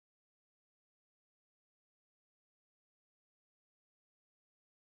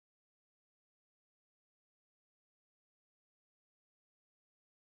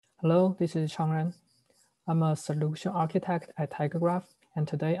Hello, this is Changren. I'm a solution architect at TigerGraph, and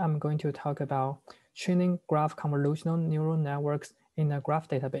today I'm going to talk about training graph convolutional neural networks in a graph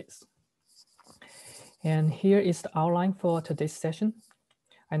database. And here is the outline for today's session.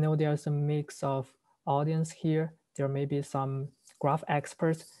 I know there's a mix of audience here. There may be some graph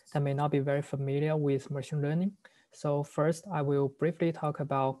experts that may not be very familiar with machine learning. So first, I will briefly talk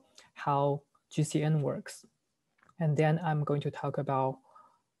about how GCN works. And then I'm going to talk about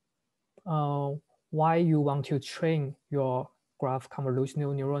why you want to train your graph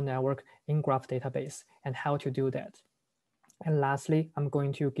convolutional neural network in graph database and how to do that. And lastly, I'm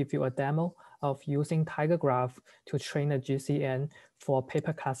going to give you a demo of using TigerGraph to train a GCN for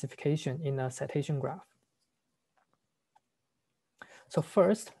paper classification in a citation graph. So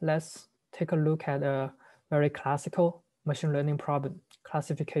first, let's take a look at a very classical machine learning problem,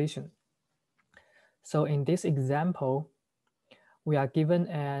 classification. So in this example, we are given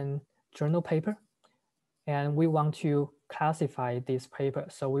an journal paper and we want to classify this paper.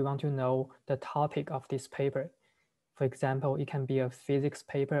 So we want to know the topic of this paper. For example, it can be a physics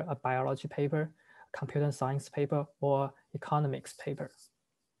paper, a biology paper, computer science paper, or economics paper.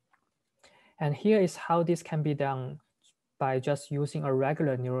 And here is how this can be done by just using a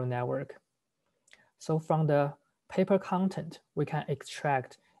regular neural network. So from the paper content, we can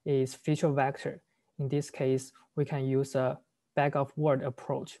extract its feature vector. In this case, we can use a bag of word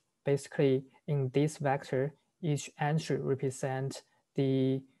approach. Basically, in this vector, each entry represents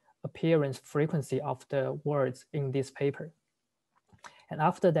the appearance frequency of the words in this paper. And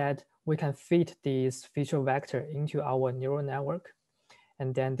after that, we can feed this feature vector into our neural network.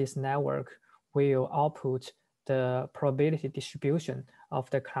 And then this network will output the probability distribution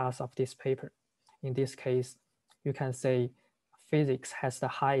of the class of this paper. In this case, you can say physics has the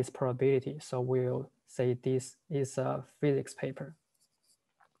highest probability. So we'll say this is a physics paper.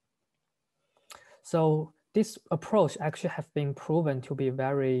 So this approach actually has been proven to be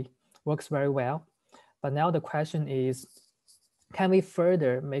works very well. But now the question is, can we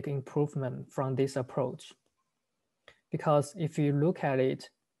further make improvement from this approach? Because if you look at it,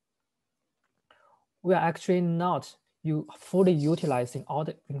 we are actually not fully utilizing all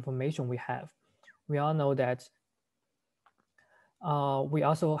the information we have. We all know that we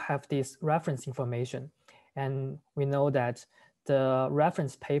also have this reference information, and we know that the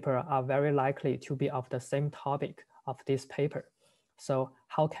reference paper are very likely to be of the same topic of this paper. So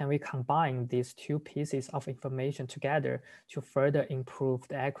how can we combine these two pieces of information together to further improve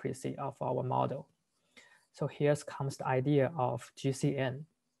the accuracy of our model? So here comes the idea of GCN.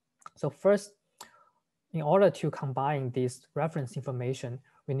 So first, in order to combine this reference information,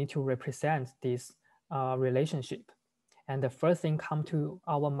 we need to represent this relationship. And the first thing come to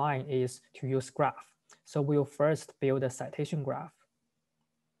our mind is to use graph. So we'll first build a citation graph.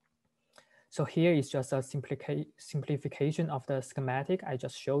 So here is just a simplification of the schematic I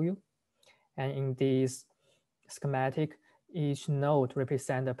just showed you. And in this schematic, each node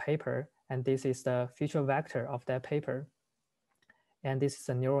represents a paper, and this is the feature vector of that paper. And this is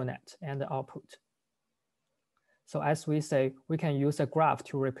a neural net and the output. So as we say, we can use a graph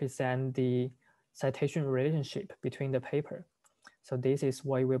to represent the citation relationship between the paper. So this is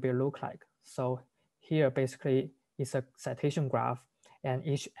what it will be look like. So here basically is a citation graph, and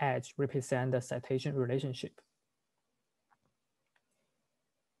each edge represents the citation relationship.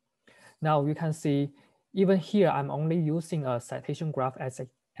 Now you can see, even here, I'm only using a citation graph as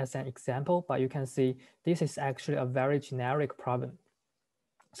an example, but you can see this is actually a very generic problem.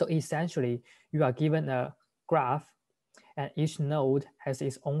 So essentially, you are given a graph, and each node has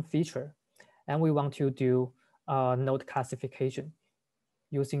its own feature. And we want to do node classification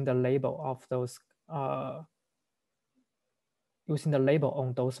using the label of those using the label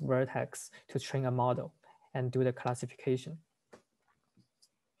on those vertex to train a model and do the classification.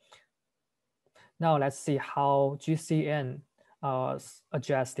 Now let's see how GCN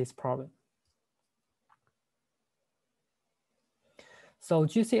address this problem. So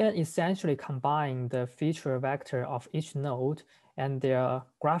GCN essentially combines the feature vector of each node and their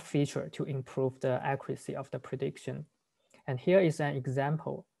graph feature to improve the accuracy of the prediction. And here is an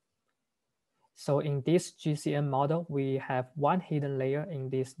example. So in this GCN model, we have one hidden layer in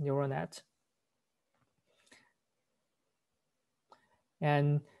this neural net.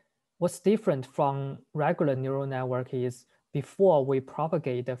 And what's different from regular neural network is before we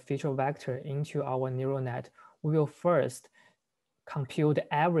propagate the feature vector into our neural net, we will first compute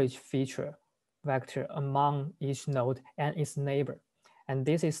the average feature vector among each node and its neighbor. And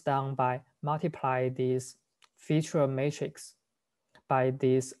this is done by multiply this feature matrix by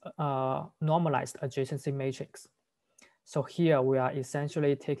this normalized adjacency matrix. So here we are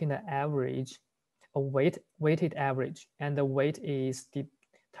essentially taking the average, a weighted average, and the weight is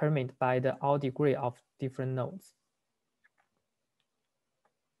determined by the R degree of different nodes.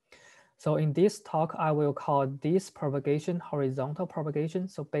 So in this talk, I will call this propagation horizontal propagation.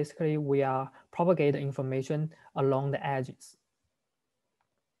 So basically we are propagating information along the edges.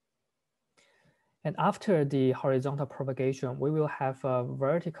 And after the horizontal propagation, we will have a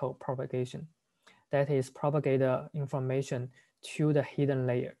vertical propagation. That is propagate the information to the hidden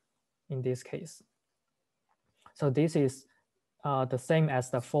layer in this case. So this is the same as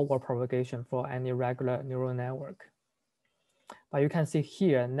the forward propagation for any regular neural network. But you can see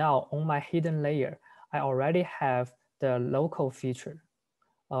here now on my hidden layer, I already have the local feature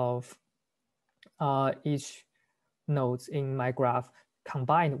of each nodes in my graph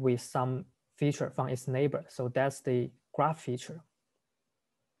combined with some feature from its neighbor. So that's the graph feature.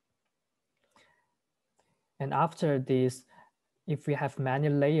 And after this, if we have many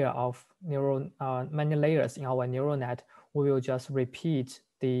layers in our neural net, we will just repeat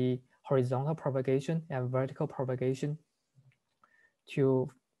the horizontal propagation and vertical propagation to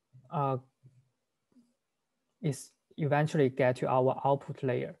eventually get to our output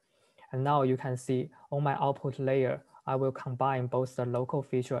layer. And now you can see on my output layer, I will combine both the local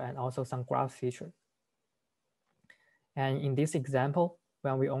feature and also some graph feature. And in this example,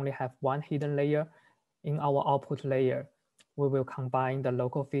 when we only have one hidden layer, in our output layer, we will combine the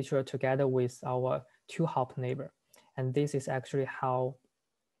local feature together with our 2-hop neighbor. And this is actually how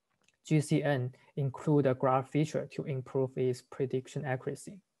GCN include a graph feature to improve its prediction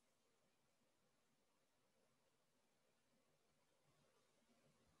accuracy.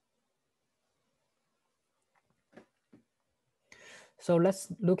 So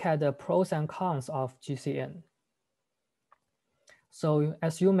let's look at the pros and cons of GCN. So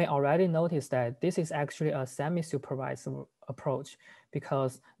as you may already notice that this is actually a semi-supervised approach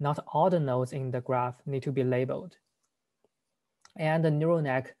because not all the nodes in the graph need to be labeled. And the neural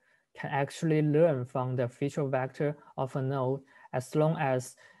net can actually learn from the feature vector of a node as long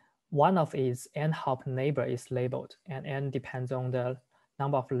as one of its n-hop neighbor is labeled, and n depends on the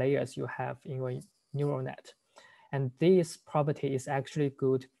number of layers you have in your neural net. And this property is actually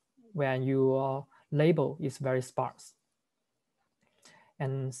good when your label is very sparse.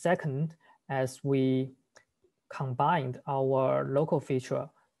 And second, as we combined our local feature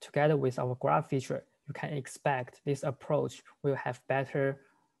together with our graph feature, you can expect this approach will have better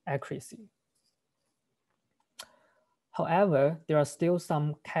accuracy. However, there are still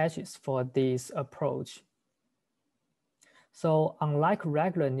some catches for this approach. So unlike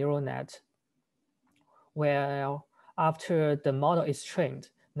regular neural net, where after the model is trained,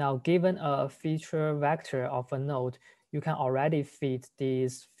 now given a feature vector of a node, you can already feed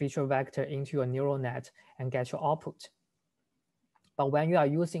this feature vector into your neural net and get your output. But when you are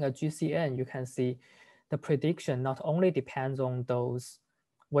using a GCN, you can see the prediction not only depends on those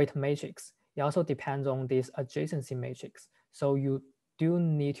weight matrix, it also depends on this adjacency matrix. So you do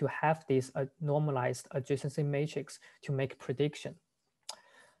need to have this normalized adjacency matrix to make prediction.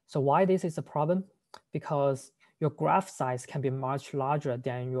 So why this is a problem? Because your graph size can be much larger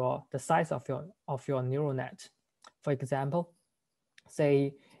than the size of your neural net. For example,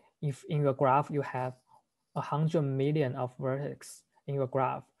 say if in your graph you have 100 million of vertex in your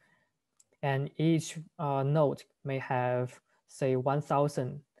graph, and each node may have, say,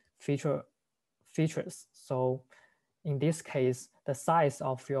 1,000 features. So in this case, the size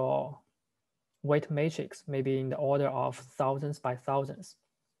of your weight matrix may be in the order of thousands by thousands.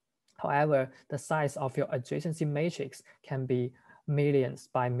 However, the size of your adjacency matrix can be millions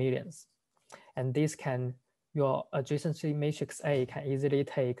by millions. And your adjacency matrix A can easily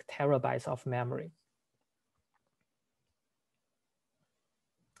take terabytes of memory.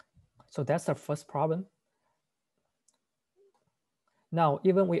 So that's the first problem. Now,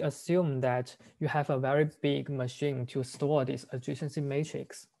 even we assume that you have a very big machine to store this adjacency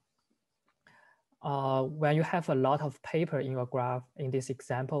matrix, when you have a lot of paper in your graph, in this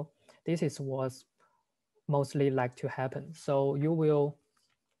example, this is what's mostly like to happen. So you will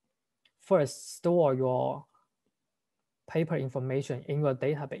first store your paper information in your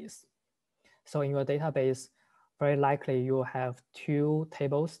database. So in your database, very likely you have 2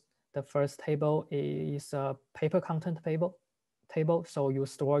 tables. The first table is a paper content table. So you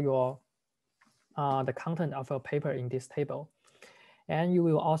store the content of your paper in this table. And you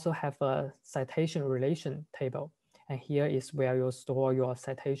will also have a citation relation table. And here is where you store your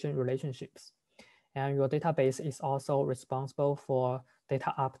citation relationships. And your database is also responsible for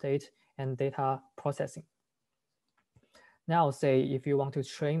data update and data processing. Now, say if you want to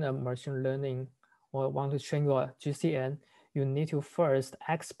train a machine learning or want to train your GCN, you need to first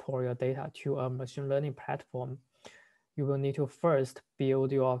export your data to a machine learning platform. You will need to first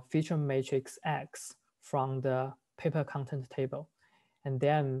build your feature matrix X from the paper content table, and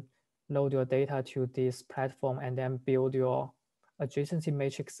then load your data to this platform, and then build your adjacency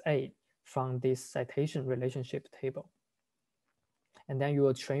matrix A from this citation relationship table. And then you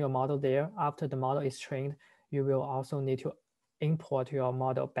will train your model there. After the model is trained, you will also need to import your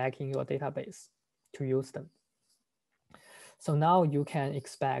model back in your database to use them. So now you can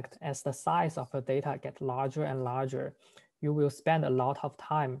expect, as the size of the data gets larger and larger, you will spend a lot of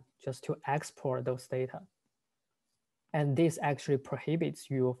time just to export those data. And this actually prohibits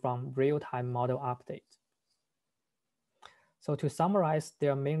you from real-time model update. So to summarize,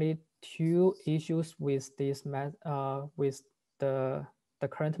 there are mainly two issues with this with the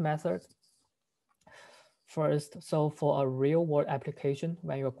current method. First, so for a real-world application,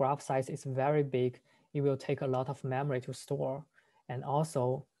 when your graph size is very big, it will take a lot of memory to store. And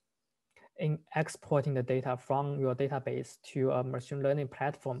also, in exporting the data from your database to a machine learning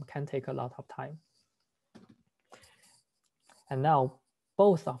platform can take a lot of time. And now,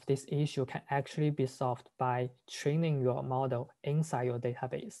 both of these issues can actually be solved by training your model inside your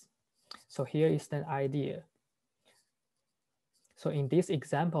database. So here is the idea. So in this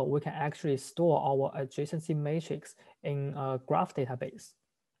example, we can actually store our adjacency matrix in a graph database.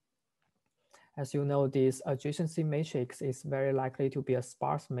 As you know, this adjacency matrix is very likely to be a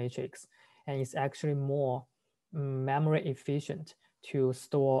sparse matrix, and it's actually more memory efficient to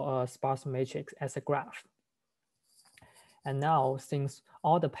store a sparse matrix as a graph. And now, since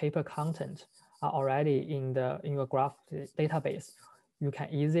all the paper content are already in your graph database, you can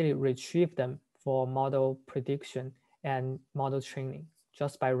easily retrieve them for model prediction and model training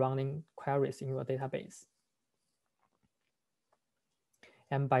just by running queries in your database.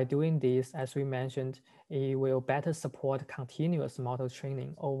 And by doing this, as we mentioned, it will better support continuous model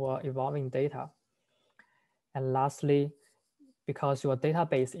training over evolving data. And lastly, because your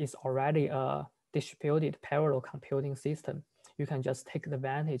database is already a distributed parallel computing system, you can just take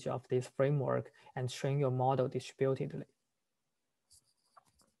advantage of this framework and train your model distributedly.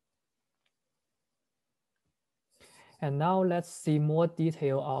 And now let's see more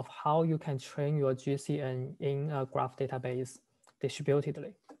detail of how you can train your GCN in a graph database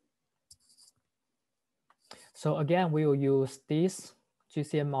distributedly. So again, we will use this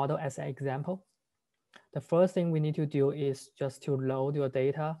GCN model as an example. The first thing we need to do is just to load your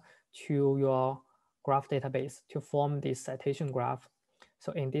data to your graph database to form this citation graph.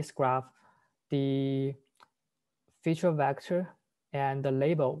 So in this graph, the feature vector and the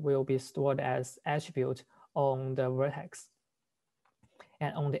label will be stored as attribute on the vertex.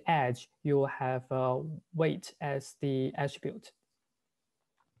 And on the edge, you will have weight as the attribute.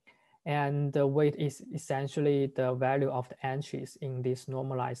 And the weight is essentially the value of the entries in this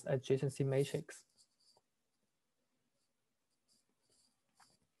normalized adjacency matrix.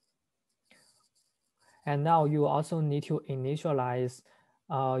 And now you also need to initialize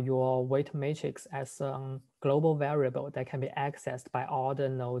your weight matrix as a global variable that can be accessed by all the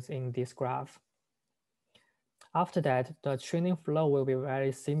nodes in this graph. After that, the training flow will be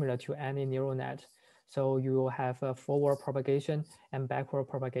very similar to any neural net. So you will have a forward propagation and backward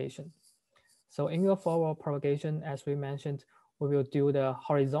propagation. So in your forward propagation, as we mentioned, we will do the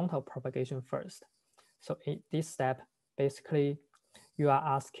horizontal propagation first. So in this step, basically, you are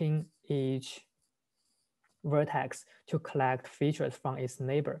asking each vertex to collect features from its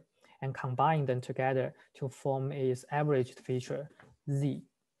neighbor and combine them together to form its averaged feature, Z.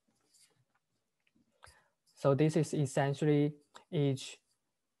 So this is essentially each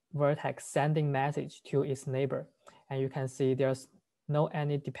vertex sending message to its neighbor. And you can see there's no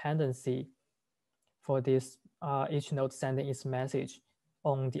any dependency for this each node sending its message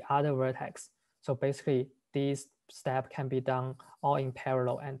on the other vertex. So basically, this step can be done all in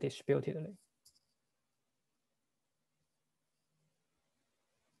parallel and distributedly.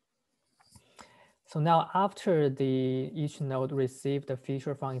 So now after each node received the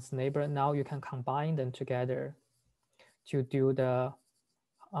feature from its neighbor, now you can combine them together to do the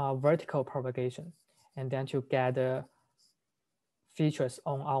vertical propagation and then to gather features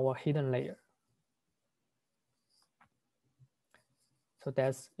on our hidden layer. So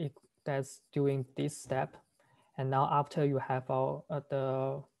that's doing this step. And now after you have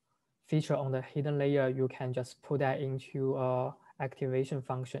the feature on the hidden layer, you can just put that into a activation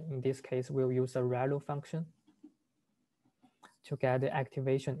function. In this case, we'll use a ReLU function to get the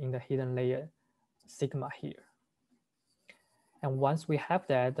activation in the hidden layer sigma here. And once we have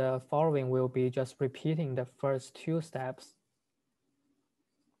that, the following will be just repeating the first two steps.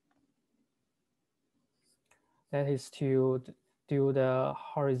 That is to do the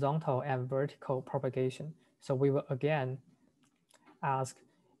horizontal and vertical propagation. So we will again ask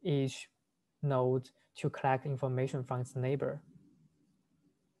each node to collect information from its neighbor.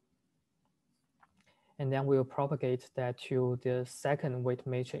 And then we'll propagate that to the second weight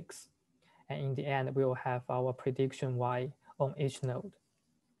matrix. And in the end, we will have our prediction Y on each node.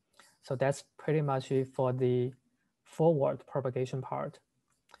 So that's pretty much it for the forward propagation part.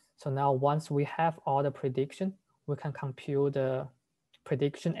 So now once we have all the prediction, we can compute the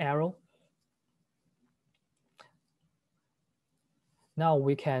prediction error. Now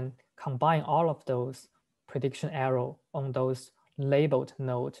we can combine all of those prediction error on those labeled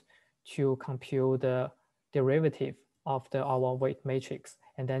nodes to compute the derivative of our weight matrix,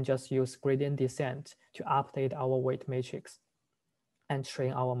 and then just use gradient descent to update our weight matrix and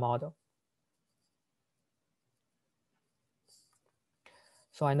train our model.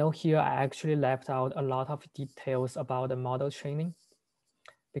 So I know here I actually left out a lot of details about the model training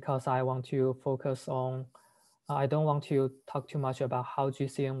because I want to focus on, I don't want to talk too much about how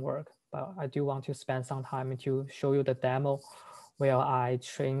GCN work, but I do want to spend some time to show you the demo where I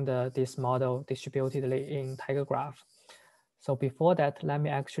trained this model distributedly in Tiger Graph. So before that, let me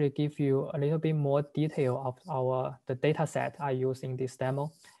actually give you a little bit more detail of the data set I use in this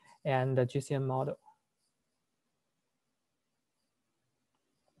demo and the GCN model.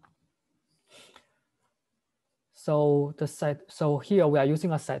 So here we are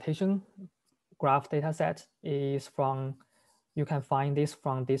using a citation graph data set. Is from, you can find this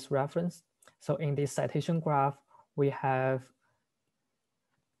from this reference. So in this citation graph, we have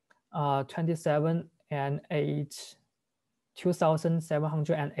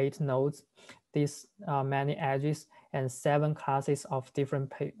 2,708 nodes, these many edges, and 7 classes of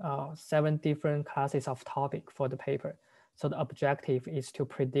different 7 different classes of topic for the paper. So the objective is to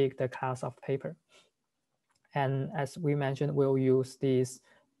predict the class of paper. And as we mentioned, we'll use this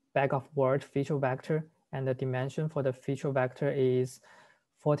bag of word feature vector, and the dimension for the feature vector is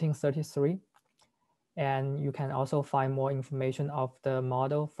 1433. And you can also find more information of the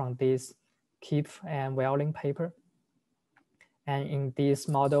model from this Keep and Welling paper. And in this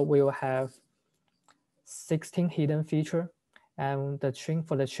model, we will have 16 hidden features. And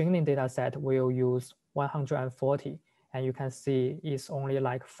for the training data set, we'll use 140. And you can see it's only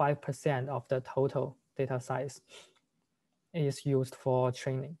like 5% of the total data size is used for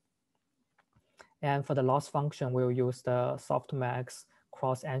training. And for the loss function, we'll use the softmax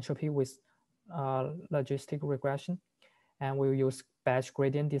cross entropy with logistic regression. And we'll use batch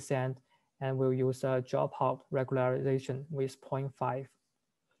gradient descent, and we'll use a dropout regularization with 0.5%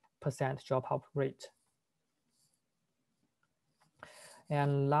 dropout rate.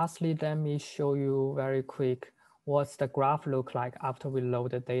 And lastly, let me show you very quick what's the graph look like after we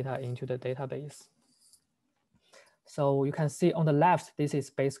load the data into the database. So you can see on the left, this is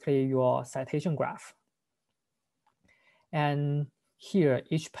basically your citation graph. And here,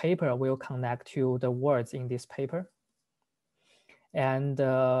 each paper will connect to the words in this paper. And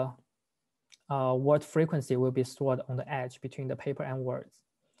word frequency will be stored on the edge between the paper and words.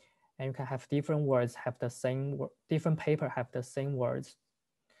 And you can have different words have the same, different paper have the same words.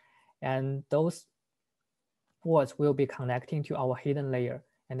 And those words will be connecting to our hidden layer,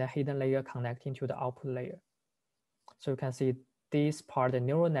 and the hidden layer connecting to the output layer. So you can see this part, the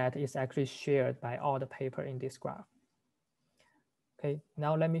neural net, is actually shared by all the paper in this graph. Okay,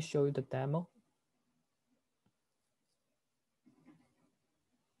 now let me show you the demo.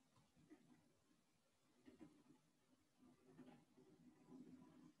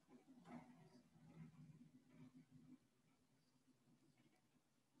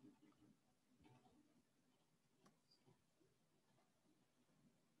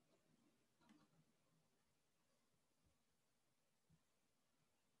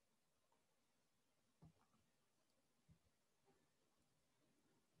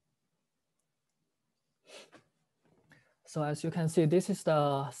 So as you can see, this is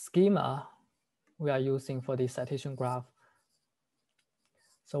the schema we are using for the citation graph.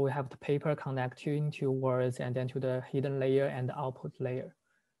 So we have the paper connecting to words and then to the hidden layer and the output layer.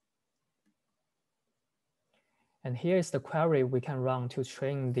 And here is the query we can run to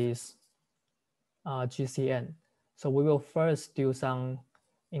train this GCN. So we will first do some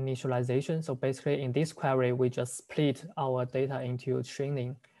initialization. So basically in this query, we just split our data into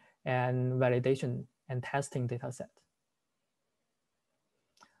training and validation and testing data set.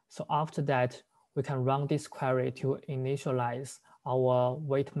 So after that, we can run this query to initialize our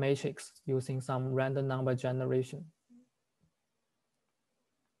weight matrix using some random number generation.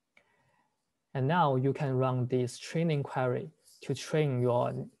 And now you can run this training query to train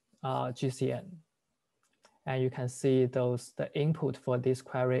your GCN. And you can see the input for this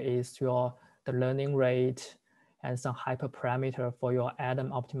query is the learning rate and some hyperparameter for your atom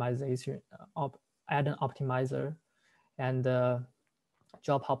optimization, atom optimizer, and the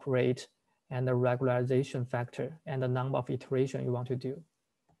job hop rate, and the regularization factor, and the number of iterations you want to do.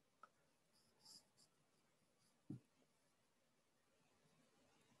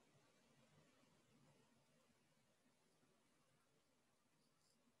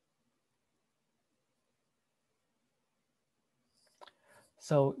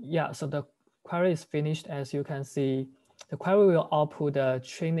 So yeah, so the query is finished. As you can see, the query will output the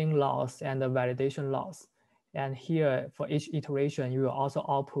training loss and the validation loss. And here, for each iteration, you will also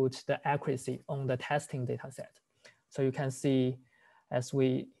output the accuracy on the testing data set. So you can see, as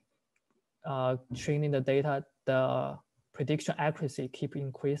we training the data, the prediction accuracy keep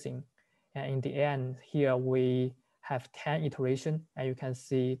increasing. And in the end, here we have 10 iterations, and you can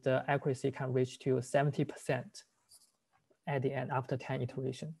see the accuracy can reach to 70% at the end after 10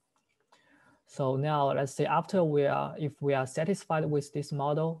 iterations. So now let's say after if we are satisfied with this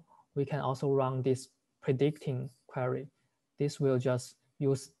model, we can also run this predicting query. This will just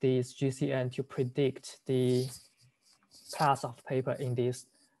use this GCN to predict the class of paper in this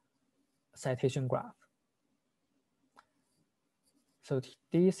citation graph. So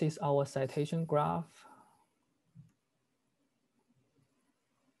this is our citation graph.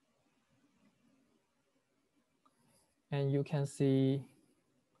 And you can see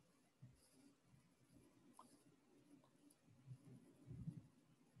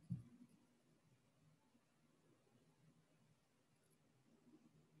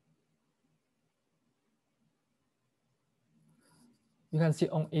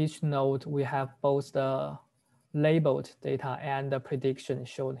on each node, we have both the labeled data and the prediction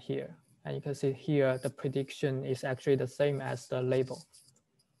shown here. And you can see here, the prediction is actually the same as the label.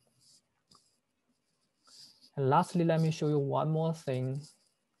 And lastly, let me show you one more thing.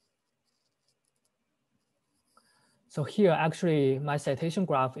 So here, actually, my citation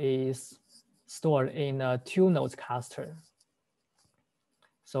graph is stored in a 2-node cluster.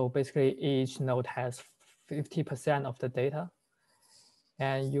 So basically, each node has 50% of the data.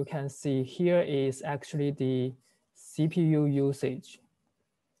 And you can see here is actually the CPU usage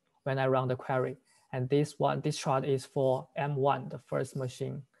when I run the query. And this chart is for M1, the first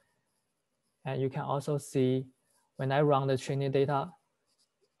machine. And you can also see when I run the training data,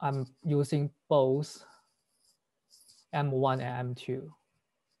 I'm using both M1 and M2.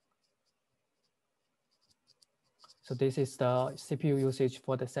 So this is the CPU usage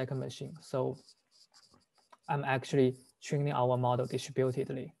for the second machine. So I'm actually training our model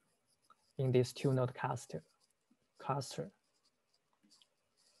distributedly in this 2-node cluster.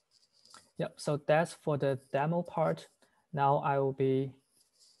 Yep, so that's for the demo part. Now I will be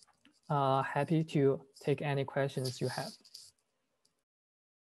happy to take any questions you have.